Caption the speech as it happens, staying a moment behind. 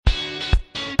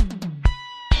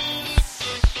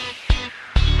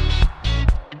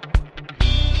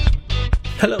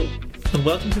Hello, and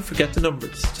welcome to Forget the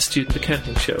Numbers, the student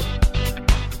accounting show.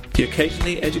 The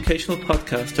occasionally educational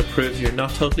podcast that proves you're not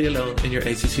totally alone in your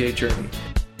ACCA journey,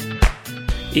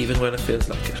 even when it feels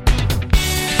like it.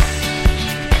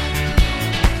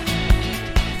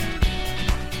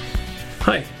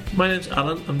 Hi, my name's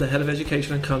Alan. I'm the Head of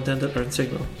Education and Content at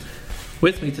LearnSignal.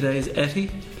 With me today is Etty,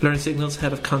 LearnSignal's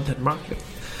Head of Content Marketing.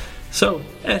 So,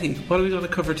 Etty, what are we going to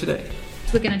cover today?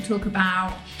 We're going to talk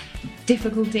about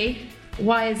difficulty.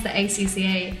 Why is the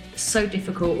ACCA so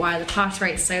difficult? Why are the pass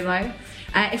rates so low?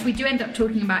 If we do end up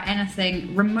talking about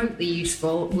anything remotely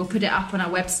useful, we'll put it up on our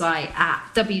website at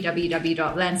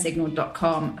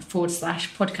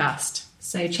www.learnsignal.com/podcast.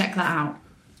 So check that out.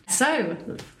 So,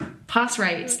 pass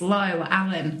rates low.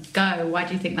 Alan, go. Why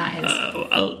do you think that is?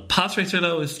 Well, pass rates are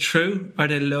low is true. Are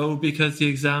they low because the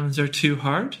exams are too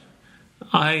hard?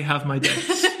 I have my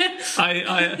doubts.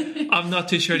 I'm not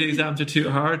too sure the exams are too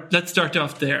hard. Let's start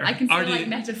off there. I can feel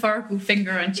metaphorical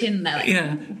finger on chin there.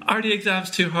 Yeah. Are the exams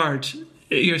too hard?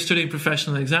 You're studying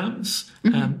professional exams.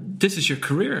 Mm-hmm. This is your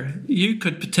career. You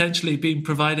could potentially be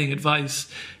providing advice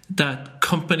that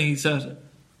companies that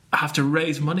have to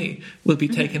raise money will be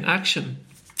taking action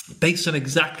based on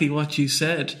exactly what you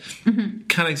said. Mm-hmm.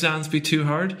 Can exams be too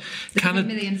hard?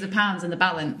 Millions of pounds in the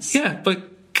balance. Yeah, but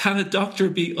can a doctor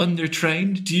be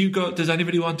undertrained? Does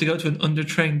anybody want to go to an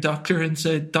undertrained doctor and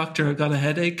say, "Doctor, I got a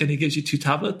headache," and he gives you 2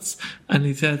 tablets and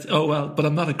he says, "Oh well, but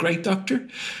I'm not a great doctor."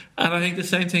 And I think the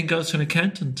same thing goes to an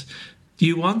accountant.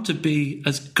 You want to be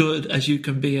as good as you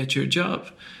can be at your job.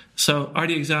 So are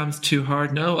the exams too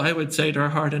hard? No, I would say they're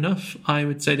hard enough. I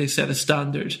would say they set a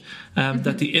standard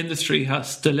that the industry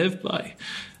has to live by.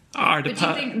 But do you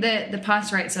think that the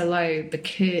pass rates are low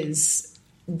because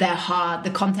they're hard,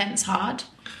 the content's hard?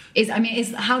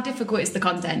 How difficult is the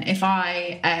content? If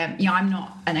I'm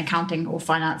not an accounting or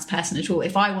finance person at all.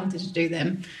 If I wanted to do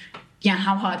them,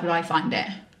 how hard would I find it?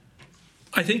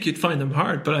 I think you'd find them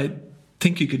hard, but I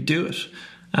think you could do it.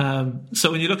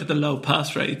 So when you look at the low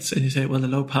pass rates and you say, well, the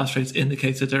low pass rates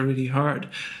indicates that they're really hard.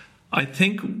 I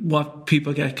think what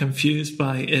people get confused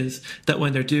by is that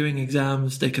when they're doing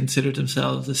exams, they consider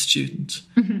themselves a student.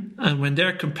 Mm-hmm. And when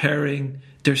they're comparing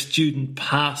their student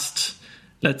past,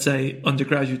 let's say,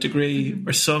 undergraduate degree,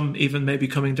 or some even maybe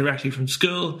coming directly from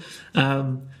school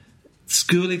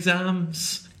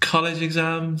exams, college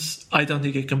exams, I don't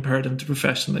think you compare them to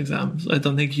professional exams. I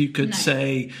don't think you could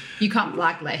say... You can't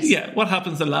blacklist. Yeah, what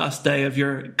happens the last day of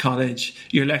your college?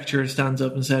 Your lecturer stands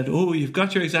up and said, "Oh, you've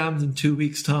got your exams in 2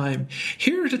 weeks' time.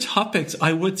 Here are the topics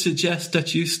I would suggest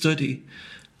that you study."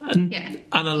 And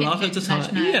a lot of the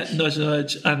time,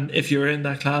 nudge. And if you're in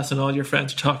that class and all your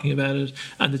friends are talking about it,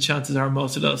 and the chances are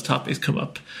most of those topics come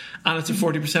up, and it's a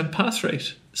 40% pass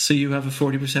rate. So you have a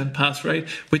 40% pass rate,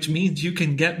 which means you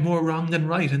can get more wrong than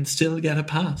right and still get a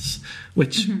pass,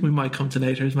 which we might come to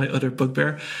later is my other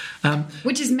bugbear.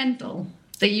 Which is mental.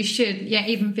 That you should,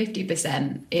 even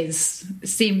 50%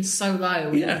 seems so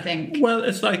low. I think. Well,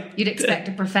 it's like you'd expect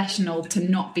a professional to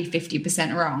not be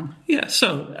 50% wrong. Yeah.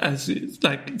 So as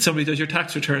like somebody does your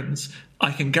tax returns,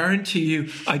 I can guarantee you,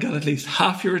 I got at least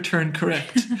half your return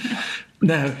correct.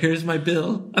 Now here's my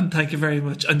bill, and thank you very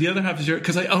much. And the other half is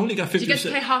because I only got 50%. Did you get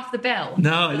to pay half the bill?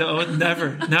 No,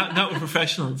 never. Not with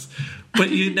professionals.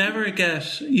 But you'll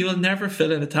never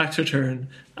fill in a tax return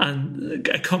and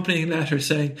accompanying letter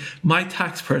saying, "My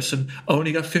tax person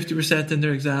only got 50% in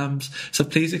their exams, so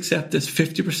please accept this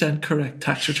 50% correct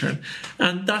tax return."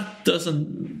 And that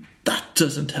doesn't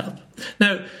help.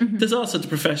 Now, there's also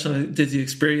the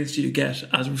experience you get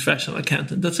as a professional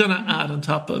accountant that's going to add on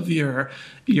top of your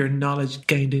knowledge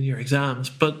gained in your exams.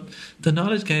 But the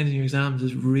knowledge gained in your exams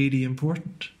is really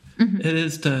important. Mm-hmm.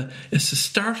 It's the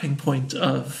starting point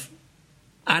of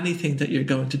anything that you're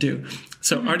going to do.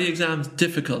 So are the exams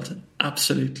difficult?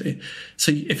 Absolutely.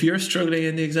 So if you're struggling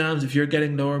in the exams, if you're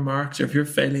getting lower marks, or if you're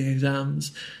failing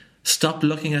exams, stop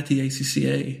looking at the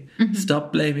ACCA. Mm-hmm.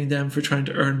 Stop blaming them for trying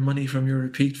to earn money from your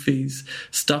repeat fees.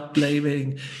 Stop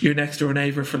blaming your next door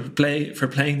neighbour for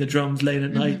playing the drums late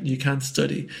at night and you can't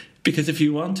study. Because if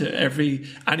you want to,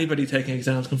 anybody taking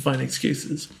exams can find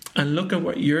excuses. And look at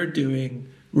what you're doing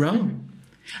wrong.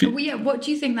 What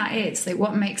do you think that is? Like,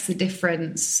 what makes the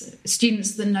difference?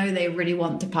 Students that know they really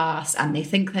want to pass and they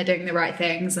think they're doing the right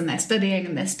things and they're studying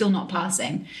and they're still not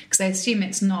passing because they assume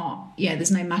it's not,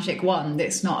 there's no magic wand.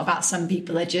 It's not about some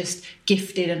people are just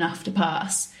gifted enough to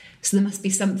pass. So there must be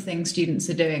something students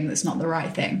are doing that's not the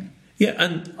right thing. Yeah,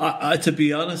 and to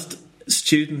be honest,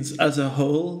 students as a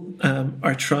whole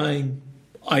are trying,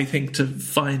 I think, to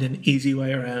find an easy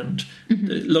way around,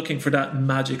 looking for that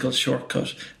magical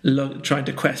shortcut, trying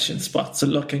to question spots,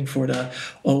 and looking for that,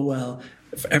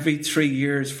 every 3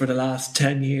 years for the last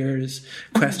 10 years,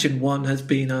 question 1 has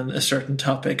been on a certain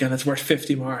topic and it's worth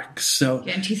 50 marks. So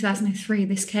in 2003,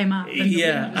 this came up.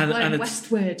 And and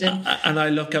westward. And I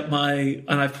look at and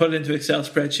I've put it into Excel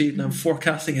spreadsheet and I'm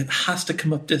forecasting it has to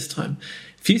come up this time.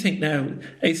 If you think now,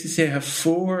 ACCA have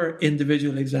 4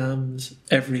 individual exams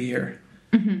every year.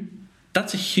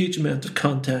 That's a huge amount of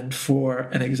content for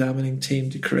an examining team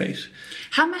to create.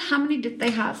 How many did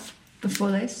they have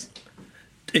before this?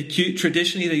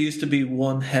 Traditionally, there used to be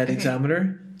one head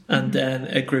examiner and then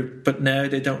a group, but now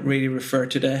they don't really refer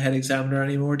to the head examiner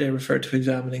anymore. They refer to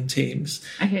examining teams.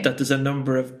 That there's a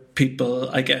number of people,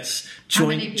 I guess,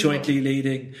 jointly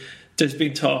leading. There's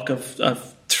been talk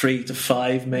of 3 to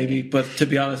 5 maybe, but to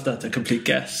be honest, that's a complete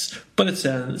guess. But it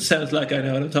sounds like I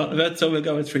know what I'm talking about, so we'll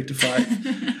go with 3 to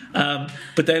 5.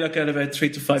 But they look at about 3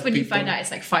 to 5 so when people. you find out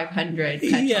it's like 500 per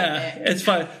topic. It's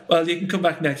fine. Well, you can come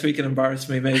back next week and embarrass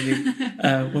me maybe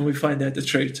when we find out the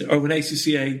truth, or when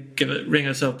ACCA ring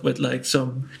us up with like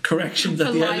some corrections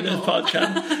at the end of this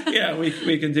podcast. Yeah,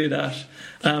 we can do that.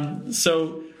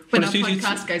 So when our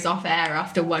podcast goes off air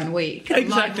after 1 week,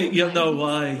 exactly, you'll know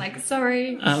why. Like,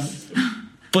 sorry.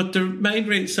 But the main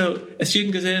reason, so a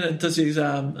student goes in and does the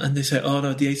exam and they say, oh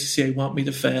no, the ACCA want me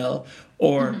to fail.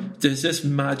 Or there's this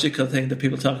magical thing that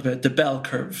people talk about, the bell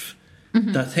curve.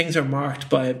 That things are marked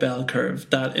by a bell curve.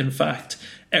 That in fact,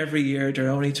 every year they're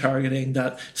only targeting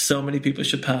that so many people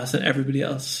should pass and everybody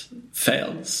else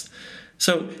fails.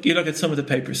 So you look at some of the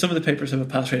papers. Some of the papers have a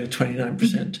pass rate of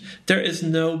 29%. There is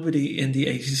nobody in the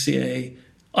ACCA,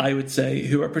 I would say,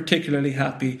 who are particularly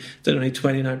happy that only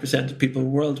 29% of people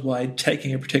worldwide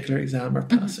taking a particular exam are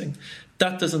passing.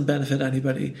 That doesn't benefit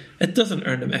anybody. It doesn't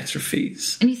earn them extra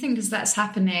fees. And you think as that's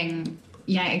happening,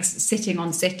 sitting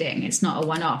on sitting, it's not a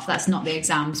one-off. That's not the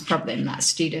exam's problem. That's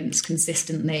students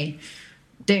consistently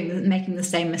making the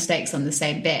same mistakes on the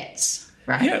same bits,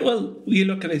 right? Yeah, well, you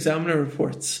look at examiner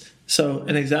reports. So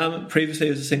an exam, previously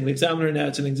it was a single examiner, now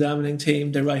it's an examining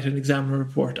team. They write an examiner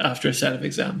report after a set of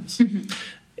exams.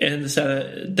 In the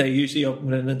set, they usually open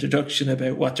with an introduction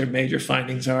about what their major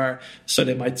findings are. So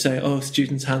they might say, oh,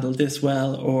 students handled this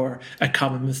well, or a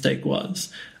common mistake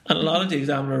was. And a lot of the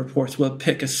examiner reports will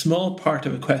pick a small part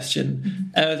of a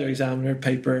question out of their examiner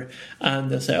paper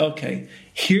and they'll say, okay,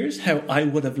 here's how I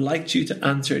would have liked you to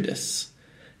answer this.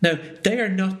 Now, they are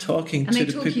not talking to the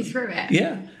people. And they talk you through it.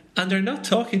 Yeah. And they're not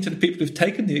talking to the people who've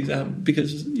taken the exam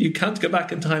because you can't go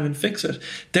back in time and fix it.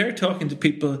 They're talking to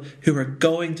people who are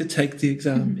going to take the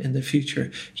exam in the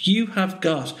future. You have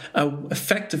got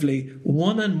effectively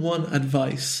one-on-one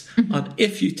advice on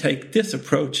if you take this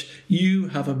approach, you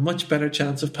have a much better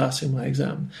chance of passing my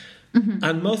exam.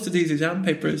 And most of these exam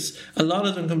papers, a lot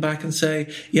of them come back and say,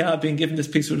 yeah, I've been given this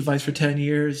piece of advice for 10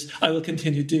 years. I will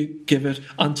continue to give it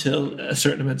until a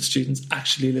certain amount of students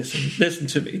actually listen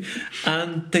to me.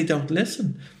 And they don't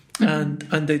listen. And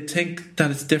they think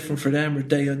that it's different for them, or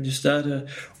they understand it,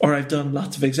 or I've done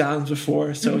lots of exams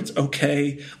before, so it's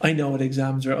okay. I know what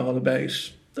exams are all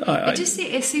about.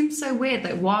 It seems so weird.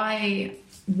 Like,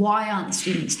 why aren't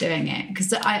students doing it?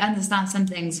 Because I understand some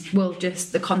things will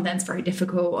just, the content's very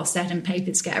difficult or certain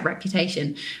papers get a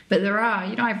reputation. But there are,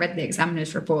 I've read the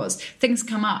examiner's reports, things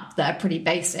come up that are pretty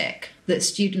basic that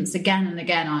students again and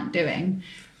again aren't doing.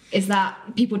 Is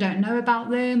that people don't know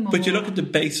about them? Or? But you look at the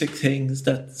basic things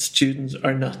that students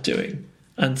are not doing.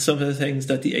 And some of the things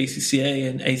that the ACCA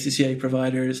and ACCA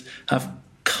providers have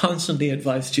constantly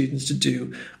advise students to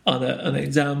do on an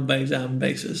exam by exam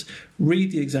basis.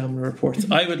 Read the examiner reports.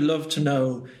 I would love to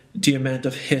know the amount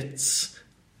of hits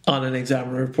on an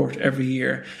examiner report every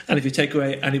year, and if you take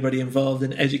away anybody involved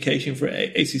in education for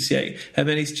ACCA, how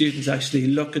many students actually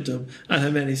look at them and how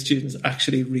many students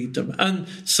actually read them. And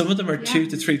some of them are 2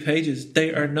 to 3 pages.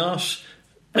 They are not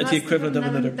the equivalent of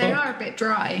another book. They are a bit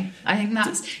dry. I think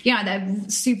that's, they're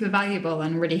super valuable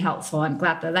and really helpful. I'm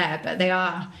glad they're there, but they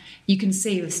are, you can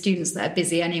see with students that are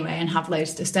busy anyway and have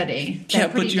loads to study. They're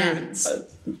pretty dense.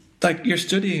 You're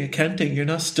studying accounting, you're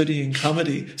not studying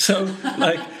comedy. So,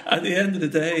 at the end of the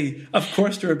day, of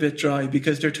course they're a bit dry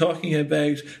because they're talking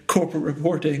about corporate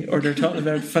reporting or they're talking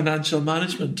about financial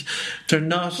management. They're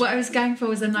not... What I was going for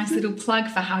was a nice little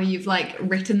plug for how you've,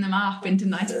 written them up into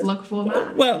nice blog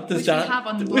format. Well, there's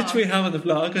which we have on the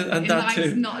blog. And that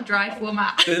too. Not a dry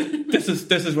format. This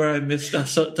is where I miss those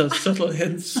subtle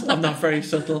hints. I'm not very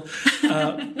subtle.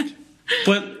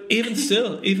 But even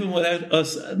still, even without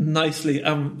us nicely,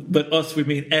 with us we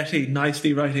mean Etty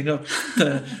nicely writing up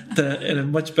the in a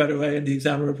much better way in the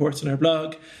exam reports on our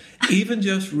blog, even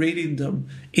just reading them,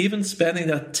 even spending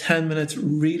that 10 minutes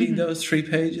reading those 3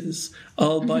 pages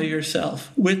all by yourself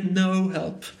with no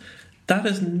help, that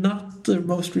is not the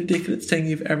most ridiculous thing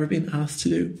you've ever been asked to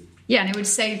do. Yeah, and it would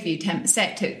save you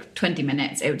say it took 20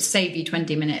 minutes. It would save you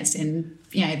 20 minutes in,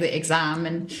 the exam,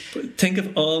 and but think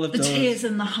of all of the those tears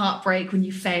and the heartbreak when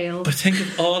you fail. But think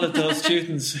of all of those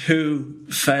students who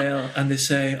fail and they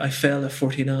say, I failed at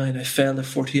 49, I failed at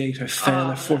 48, I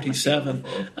failed at 47.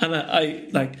 And I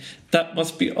like, that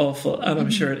must be awful. And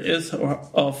I'm sure it is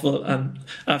awful. And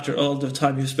after all the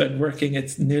time you spend working,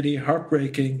 it's nearly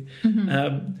heartbreaking.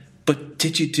 But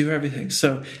did you do everything?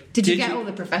 So did you get all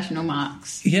the professional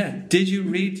marks? Yeah. Did you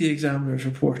read the examiner's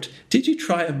report? Did you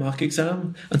try a mock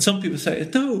exam? And some people say,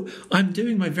 no, I'm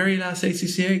doing my very last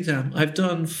ACCA exam. I've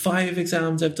done 5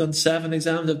 exams. I've done 7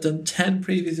 exams. I've done 10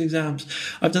 previous exams.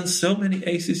 I've done so many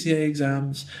ACCA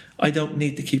exams. I don't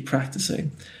need to keep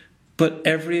practicing. But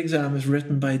every exam is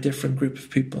written by a different group of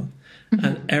people.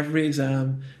 And every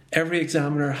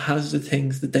examiner has the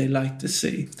things that they like to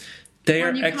see. They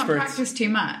are you experts. Can't practice too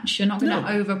much. You're not going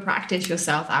to over-practice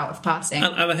yourself out of passing.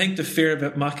 And I think the fear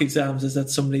about mock exams is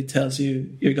that somebody tells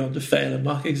you you're going to fail a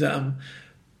mock exam.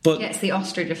 But it's the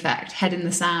ostrich effect, head in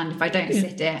the sand. If I don't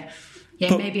sit it,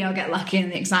 maybe I'll get lucky in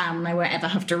the exam and I won't ever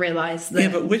have to realise that. Yeah,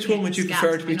 but which one would you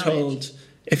prefer to be told?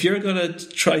 If you're going to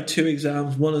try 2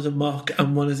 exams, one is a mock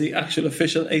and one is the actual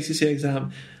official ACCA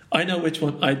exam, I know which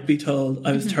one I'd be told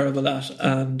I was terrible at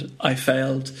and I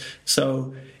failed.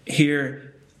 So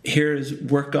here's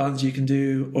work-ons you can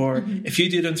do. Or if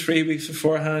you do them 3 weeks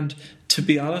beforehand, to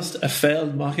be honest, a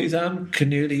failed mock exam can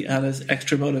nearly add as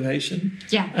extra motivation.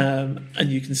 Yeah. And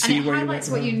you can see where you went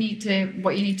wrong. what you need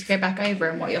to go back over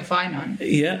and what you're fine on.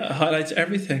 Yeah, it highlights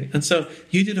everything. And so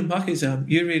you did a mock exam,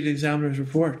 you read the examiner's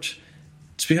report.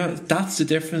 To be honest, that's the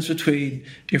difference between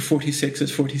your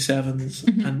 46s,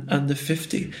 47s and the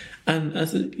 50. And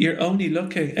as you're only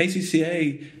looking,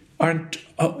 ACCA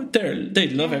they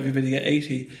love everybody to get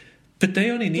 80, but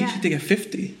they only need you to get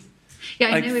 50. Yeah,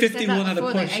 I know we've 51 said that before,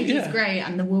 at a push. 80 is great,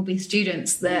 and there will be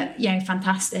students that,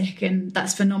 fantastic, and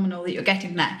that's phenomenal that you're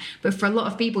getting there. But for a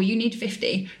lot of people, you need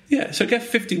 50. Yeah, so get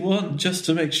 51 just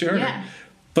to make sure. Yeah.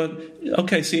 But,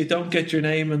 okay, so you don't get your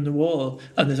name on the wall,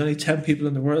 and there's only 10 people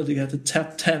in the world who get the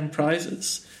top 10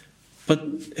 prizes. But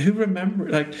who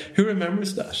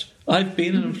remembers that? I've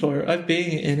been an employer. I've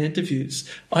been in interviews.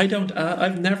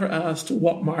 I've never asked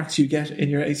what marks you get in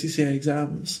your ACCA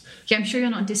exams. Yeah, I'm sure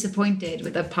you're not disappointed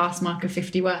with a pass mark of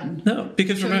 51. No,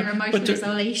 because your emotional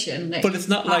isolation. But it's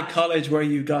not like college where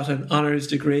you got an honours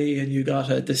degree and you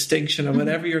got a distinction or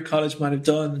whatever your college might have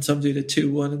done, and somebody did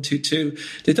 2-1 and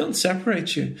 2-2. They don't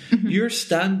separate you. You're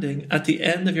standing at the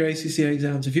end of your ACCA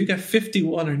exams. If you get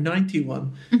 51 or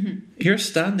 91, you're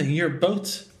standing. You're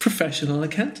both professional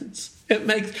accountants. It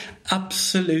makes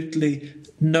absolutely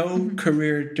no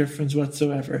career difference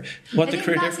whatsoever. What the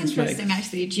career difference makes. That's interesting,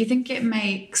 actually. Do you think it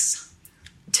makes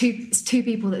two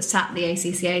people that sat the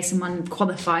ACCA, someone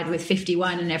qualified with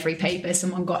 51 in every paper,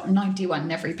 someone got 91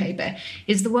 in every paper?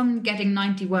 Is the one getting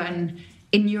 91,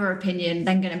 in your opinion,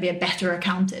 then going to be a better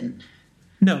accountant?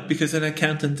 No, because an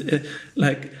accountant,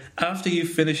 after you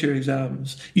finish your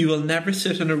exams, you will never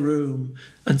sit in a room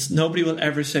and nobody will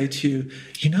ever say to you,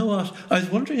 you know what, I was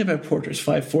wondering about Porter's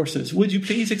 5 forces. Would you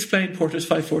please explain Porter's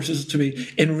 5 forces to me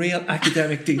in real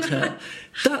academic detail?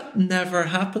 That never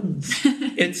happens.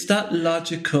 It's that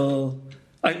logical.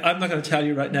 I'm not going to tell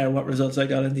you right now what results I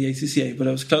got in the ACCA, but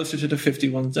I was closer to the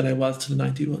 51s than I was to the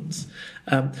 91s.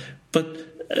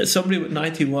 But somebody with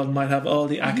 91 might have all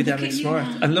the academic smart.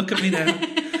 And look at me now.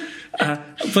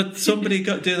 But somebody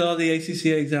did all the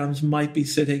ACCA exams, might be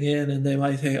sitting in, and they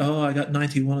might think, oh, I got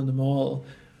 91 in them all.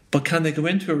 But can they go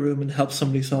into a room and help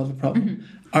somebody solve a problem?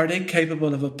 Are they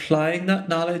capable of applying that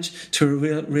knowledge to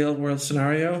a real world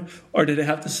scenario? Or do they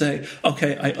have to say,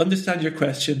 okay, I understand your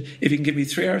question. If you can give me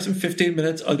 3 hours and 15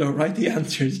 minutes, I'll go write the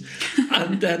answers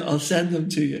and then I'll send them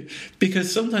to you.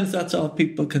 Because sometimes that's all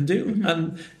people can do.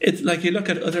 And it's like you look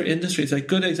at other industries, like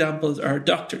good examples are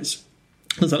doctors.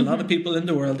 There's a lot of people in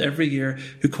the world every year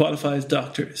who qualify as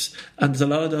doctors. And there's a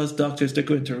lot of those doctors that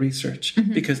go into research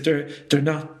because they're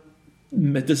not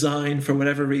designed for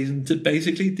whatever reason to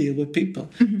basically deal with people.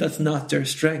 That's not their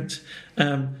strength.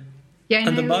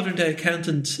 And the modern day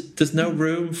accountant, there's no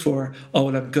room for, oh,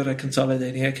 well, I'm good at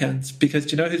consolidating accounts. Because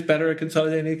do you know who's better at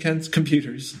consolidating accounts?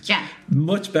 Computers. Yeah.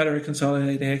 Much better at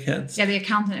consolidating accounts. Yeah, the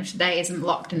accountant of today isn't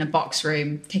locked in a box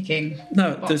room ticking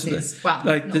boxes.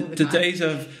 The days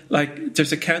of,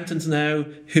 there's accountants now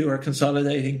who are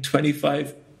consolidating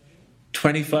 25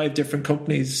 different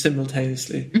companies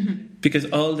simultaneously because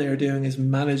all they're doing is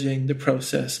managing the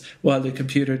process while the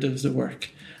computer does the work.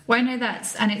 Well, I know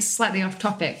and it's slightly off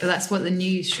topic, but that's what the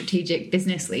new strategic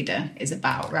business leader is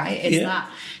about, right? Is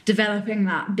that developing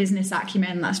that business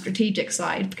acumen, that strategic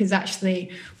side, because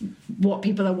actually what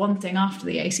people are wanting after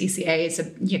the ACCA is a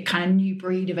kind of new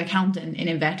breed of accountant, in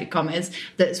inverted commas,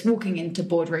 that's walking into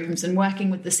boardrooms and working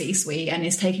with the C-suite and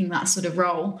is taking that sort of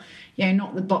role,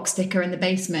 not the box ticker in the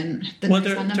basement that knows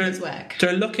how numbers work.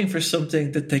 They're looking for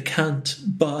something that they can't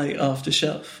buy off the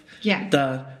shelf. Yeah.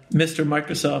 That Mr.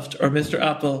 Microsoft or Mr.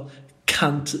 Apple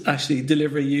can't actually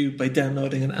deliver you by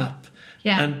downloading an app.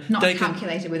 Yeah, and not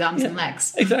calculated with arms and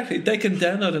legs. Exactly. They can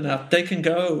download an app. They can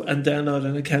go and download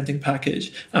an accounting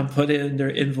package and put in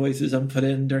their invoices and put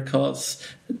in their costs.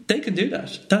 They can do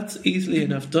that. That's easily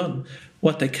enough done.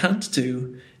 What they can't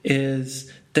do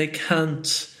is they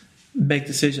can't make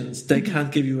decisions. They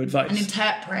can't give you advice. And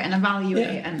interpret and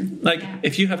evaluate.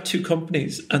 If you have two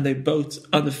companies and they both,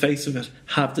 on the face of it,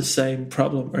 have the same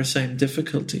problem or same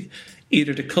difficulty,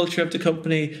 either the culture of the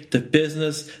company, the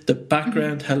business, the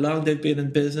background, how long they've been in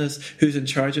business, who's in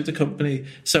charge of the company.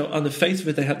 So on the face of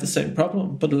it, they have the same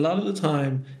problem. But a lot of the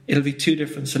time, it'll be two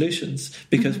different solutions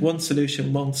because one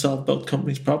solution won't solve both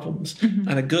companies' problems.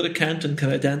 And a good accountant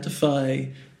can identify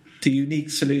the unique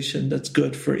solution that's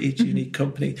good for each unique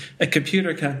company. A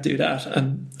computer can't do that,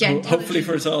 and hopefully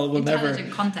for us all will never.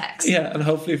 Context. Yeah, and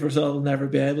hopefully for us all will never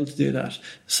be able to do that.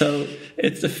 So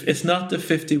it's not the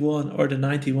 51 or the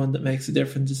 91 that makes the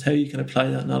difference. It's how you can apply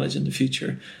that knowledge in the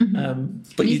future.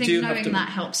 But you do have to. That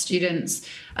helps students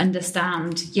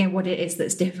understand, what it is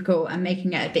that's difficult and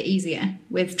making it a bit easier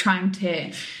with trying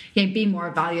to, be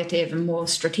more evaluative and more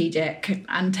strategic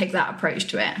and take that approach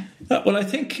to it. Well, I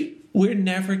think we're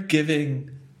never giving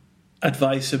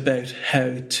advice about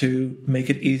how to make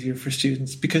it easier for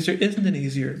students because there isn't an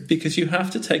easier, because you have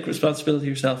to take responsibility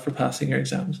yourself for passing your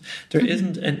exams. There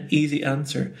isn't an easy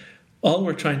answer. All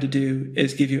we're trying to do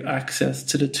is give you access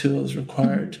to the tools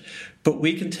required. But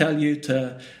we can tell you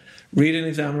to read an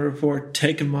exam report,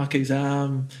 take a mock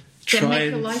exam,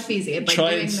 make your life easier by try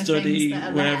doing and the study, things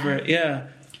that are whatever. there. Yeah.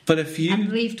 But if you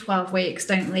leave 12 weeks,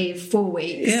 don't leave 4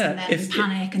 weeks, and then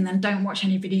panic, and then don't watch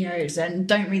any videos and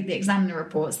don't read the examiner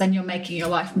reports, then you're making your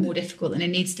life more difficult than it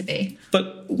needs to be.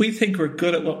 But we think we're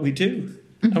good at what we do,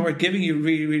 and we're giving you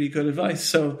really, really good advice.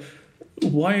 So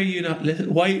why are you not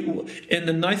listening? Why, in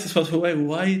the nicest possible way,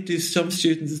 why do some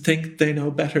students think they know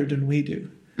better than we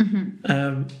do?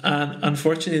 And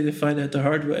unfortunately, they find out the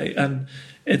hard way. And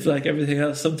it's like everything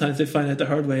else. Sometimes they find out the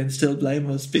hard way and still blame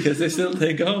us because they still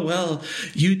think, oh, well,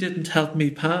 you didn't help me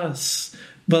pass.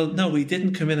 Well, no, we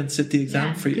didn't come in and sit the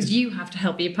exam for you. Because you have to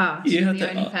help you pass. You're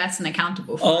the only person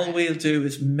accountable for it. All we'll do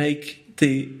is make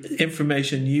the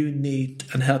information you need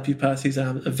and help you pass the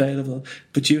exam available.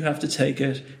 But you have to take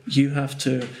it. You have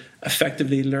to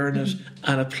effectively learn it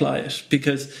and apply it,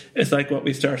 because it's like what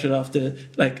we started off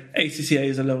ACCA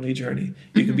is a lonely journey.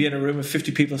 You can be in a room of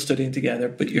 50 people studying together,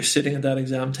 but you're sitting at that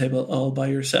exam table all by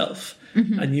yourself,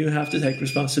 and you have to take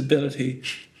responsibility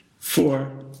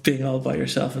for being all by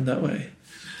yourself in that way.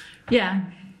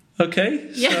 Okay,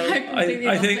 yeah, so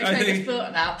I think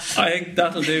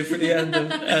that'll do for the end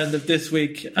of this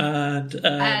week. And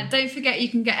don't forget, you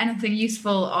can get anything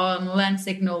useful on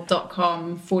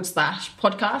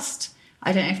learnsignal.com/podcast.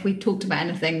 I don't know if we talked about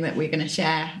anything that we're going to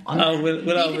share on there. You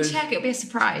can check, it'll be a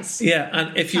surprise. Yeah,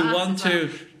 and if you want to,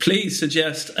 please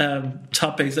suggest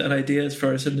topics and ideas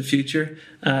for us in the future.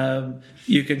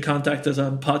 You can contact us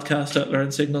on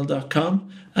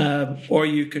podcast@learnsignal.com. Or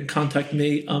you can contact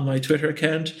me on my Twitter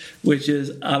account, which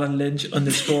is Alan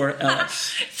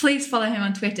Lynch_LS. Please follow him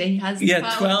on Twitter. He has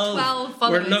 12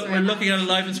 followers. We're looking at it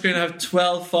live on screen. I have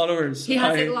 12 followers. He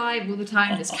has it live all the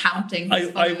time, just counting. I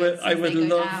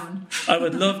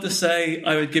would love to say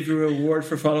I would give you a reward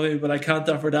for following me, but I can't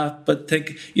offer that. But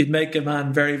think you'd make a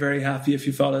man very, very happy if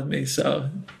you followed me. So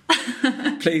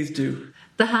please do.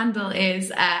 The handle is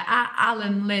at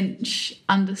Alan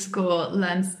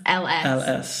Lynch_LS.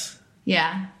 LS.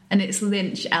 Yeah, and it's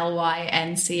Lynch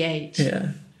LYNCH.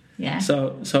 Yeah.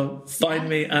 So find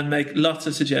me and make lots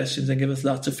of suggestions and give us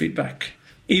lots of feedback.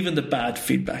 Even the bad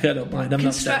feedback, I don't mind. I'm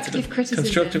not sensitive.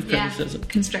 Constructive criticism.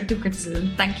 Constructive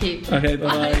criticism. Thank you. Okay,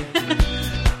 bye.